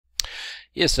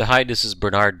Yes, hi, this is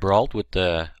Bernard Brault with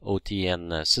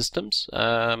OTN Systems.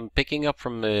 Picking up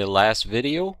from the last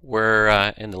video where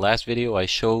in the last video I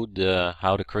showed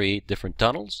how to create different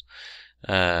tunnels,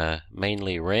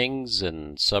 mainly rings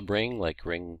and subring, like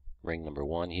ring number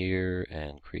 1 here,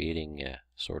 and creating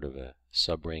sort of a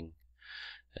subring.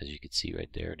 As you can see right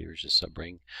there, there's a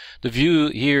subring. The view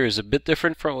here is a bit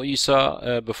different from what you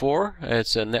saw before.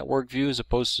 It's a network view as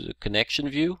opposed to a connection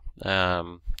view,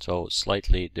 so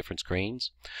slightly different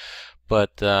screens.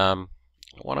 But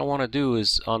what I want to do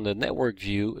is on the network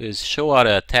view is show how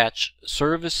to attach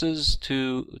services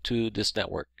to this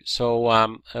network. So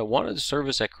one of the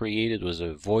services I created was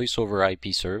a voice over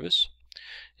IP service.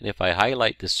 And if I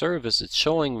highlight the service, it's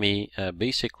showing me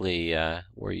basically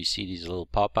where you see these little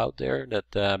pop out there,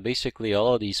 that basically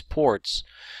all of these ports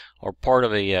are part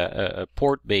of a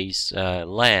port-based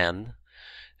LAN,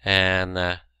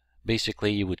 and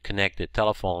basically you would connect the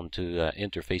telephone to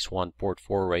interface 1 port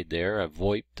 4 right there, a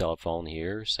Voip telephone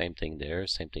here, same thing there,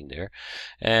 same thing there.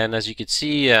 And as you can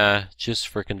see, just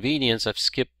for convenience, I've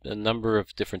skipped a number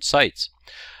of different sites.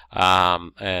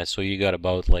 So you got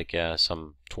about like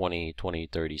some 20,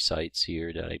 30 sites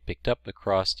here that I picked up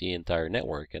across the entire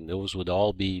network, and those would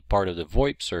all be part of the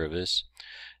VoIP service.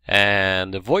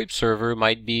 And the VoIP server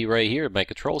might be right here at my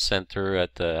control center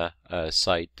at the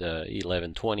site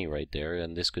 1120 right there,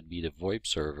 and this could be the VoIP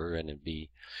server, and it'd be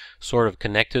sort of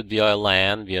connected via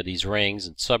LAN, via these rings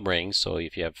and subrings. So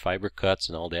if you have fiber cuts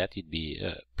and all that, you'd be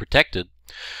protected.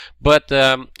 But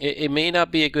it may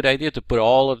not be a good idea to put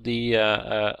all of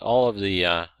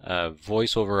the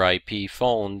voice over IP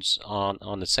phones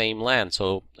on the same LAN.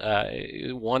 So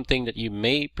one thing that you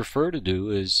may prefer to do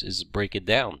is break it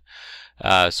down.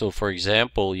 So for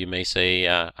example, you may say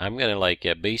I'm gonna like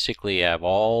basically have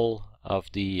all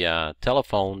of the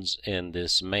telephones in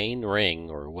this main ring,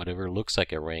 or whatever looks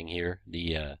like a ring here,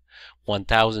 the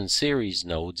 1000 series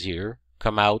nodes here,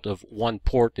 come out of one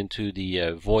port into the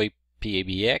VoIP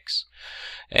PABX,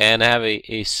 and have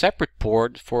a separate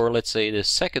port for, let's say, the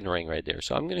second ring right there.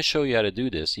 So I'm going to show you how to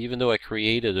do this. Even though I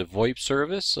created a VoIP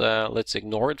service, let's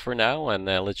ignore it for now, and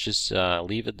let's just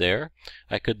leave it there.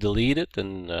 I could delete it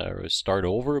and start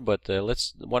over, but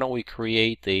why don't we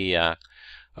create a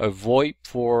VoIP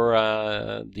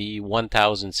for the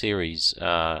 1000 series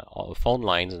phone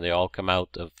lines, and they all come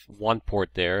out of one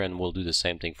port there, and we'll do the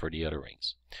same thing for the other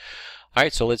rings.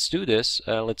 Alright, so let's do this.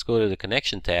 Let's go to the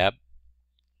connection tab.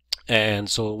 And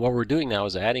so what we're doing now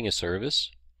is adding a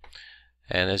service,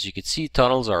 and as you can see,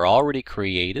 tunnels are already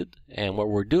created, and what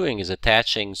we're doing is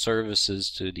attaching services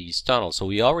to these tunnels. So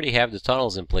we already have the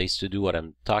tunnels in place to do what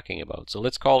I'm talking about. So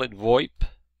let's call it VoIP.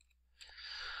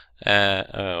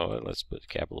 Let's put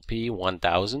capital P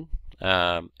 1000,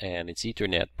 and it's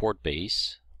Ethernet port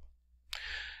base.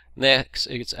 Next,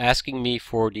 it's asking me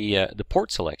for the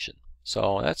port selection.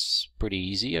 So that's pretty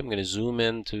easy. I'm going to zoom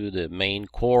into the main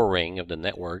core ring of the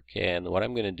network, and what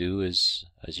I'm going to do is,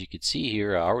 as you can see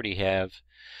here, I already have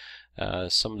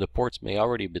some of the ports may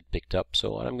already be picked up.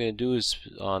 So what I'm going to do is,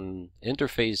 on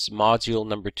interface module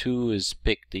number 2, is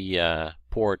pick the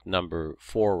port number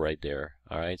 4 right there.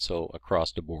 Alright, so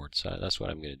across the board. So that's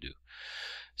what I'm going to do.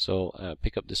 So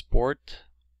pick up this port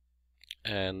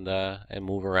and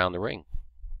move around the ring.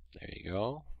 There you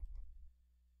go.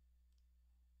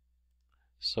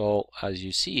 So as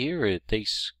you see here, it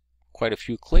takes quite a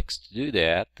few clicks to do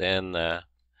that, and a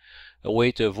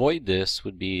way to avoid this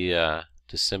would be to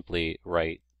simply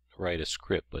write a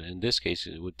script. But in this case,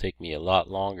 it would take me a lot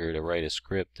longer to write a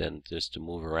script than just to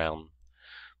move around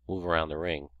the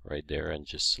ring right there and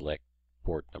just select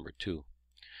port number 2.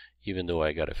 Even though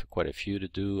I got quite a few to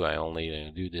do, I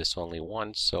only do this only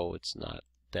once, so it's not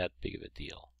that big of a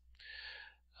deal.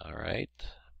 Alright,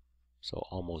 so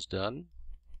almost done.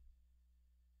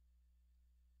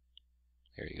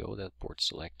 There you go, that port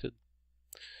selected.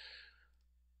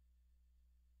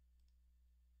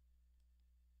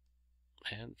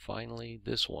 And finally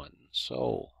this one.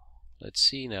 So let's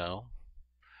see now.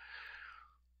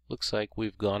 Looks like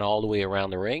we've gone all the way around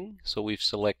the ring. So we've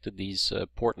selected these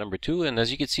port number 2, and as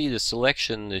you can see, the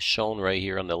selection is shown right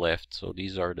here on the left. So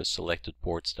these are the selected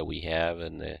ports that we have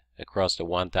and across the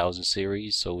 1000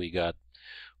 series. So we got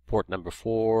port number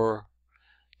 4,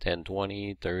 10,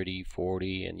 20, 30,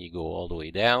 40, and you go all the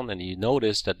way down, and you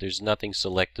notice that there's nothing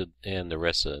selected in the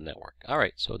rest of the network.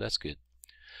 Alright, so that's good.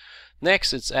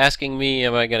 Next, it's asking me,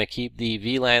 am I going to keep the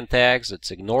VLAN tags? Let's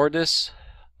ignore this.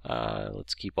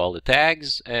 Let's keep all the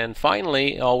tags. And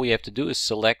finally, all we have to do is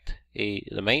select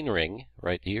the main ring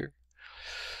right here.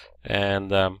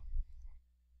 And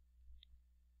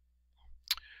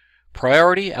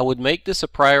priority, I would make this a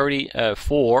priority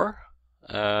 4.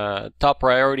 Top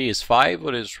priority is 5,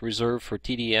 what is reserved for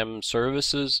TDM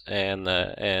services and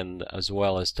as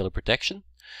well as teleprotection.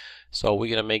 So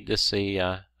we're going to make this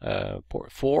a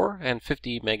port 4, and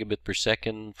 50 megabit per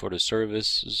second for the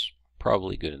service is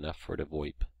probably good enough for the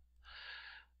VoIP.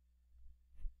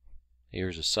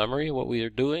 Here's a summary of what we are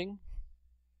doing.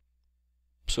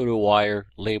 Pseudo wire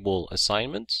label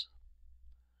assignments,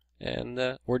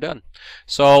 and we're done.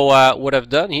 So what I've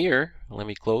done here, let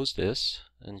me close this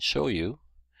and show you,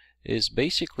 is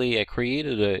basically I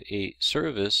created a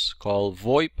service called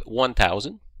Voip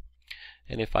 1000,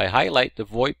 and if I highlight the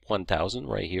Voip 1000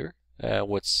 right here,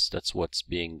 that's what's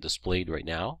being displayed right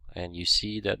now, and you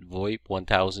see that Voip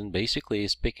 1000 basically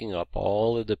is picking up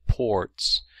all of the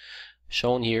ports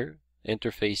shown here,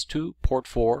 interface 2, port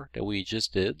 4 that we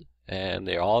just did, and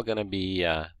they're all going to be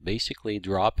basically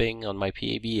dropping on my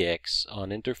PABX on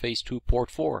interface 2, port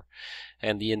 4.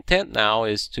 And the intent now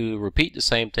is to repeat the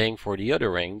same thing for the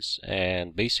other rings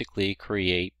and basically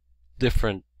create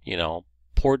different,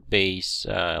 port-based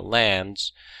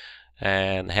LANs,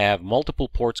 and have multiple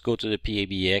ports go to the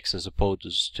PABX as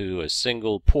opposed to a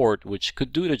single port, which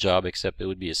could do the job, except it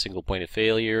would be a single point of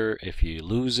failure. If you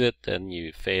lose it, then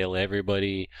you fail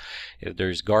everybody. If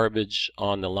there's garbage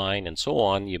on the line and so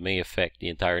on, you may affect the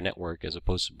entire network as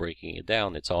opposed to breaking it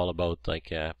down. It's all about like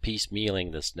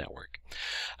piecemealing this network.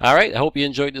 Alright, I hope you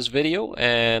enjoyed this video,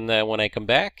 and when I come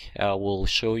back, I will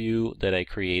show you that I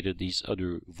created these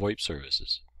other VoIP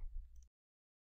services.